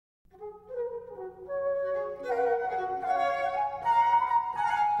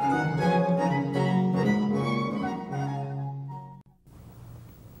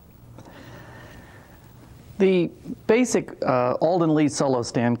The basic Alden Lee solo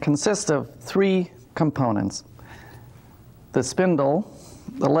stand consists of three components: the spindle,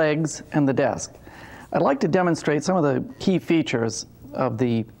 the legs, and the desk. I'd like to demonstrate some of the key features of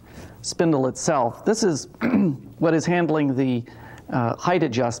the spindle itself. This is what is handling the height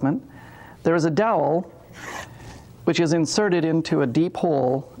adjustment. There is a dowel which is inserted into a deep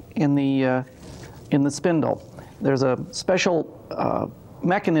hole in the spindle. There's a special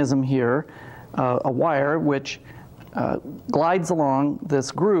mechanism here, a wire which glides along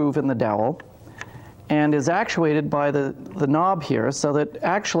this groove in the dowel and is actuated by the knob here, so that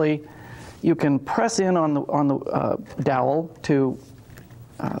actually you can press in on the dowel to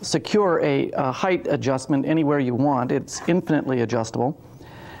secure a height adjustment anywhere you want. It's infinitely adjustable,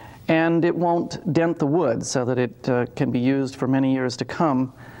 and it won't dent the wood, so that it can be used for many years to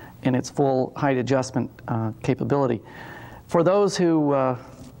come in its full height adjustment capability. For those who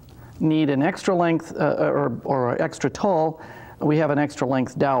need an extra length or extra tall, we have an extra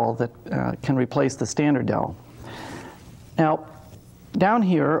length dowel that can replace the standard dowel. Now, down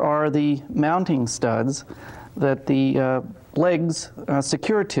here are the mounting studs that the legs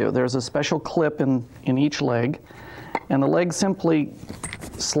secure to. There's a special clip in each leg, and the leg simply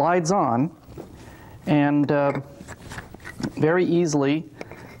slides on and very easily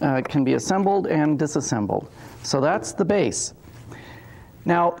can be assembled and disassembled. So that's the base.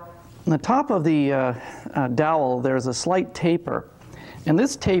 Now, on the top of the dowel, there's a slight taper, and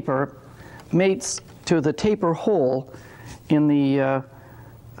this taper mates to the taper hole in the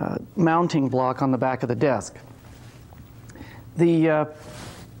mounting block on the back of the desk. The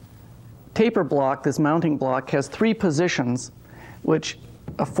taper block, this mounting block, has three positions which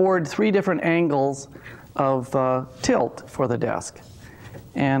afford three different angles of tilt for the desk.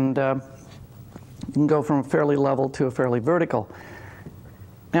 And you can go from fairly level to a fairly vertical.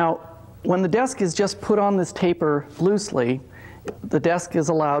 Now, when the desk is just put on this taper loosely, the desk is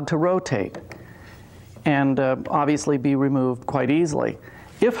allowed to rotate and obviously be removed quite easily.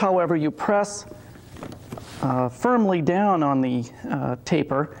 If, however, you press firmly down on the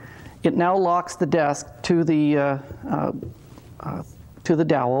taper, it now locks the desk to the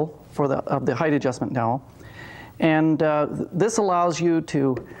dowel of the height adjustment dowel, and this allows you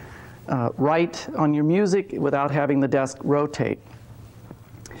to write on your music without having the desk rotate.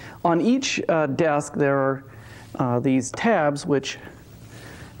 On each desk there are these tabs which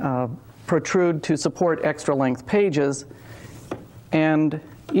protrude to support extra length pages, and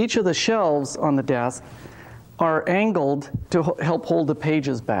each of the shelves on the desk are angled to help hold the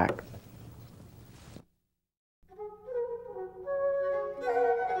pages back.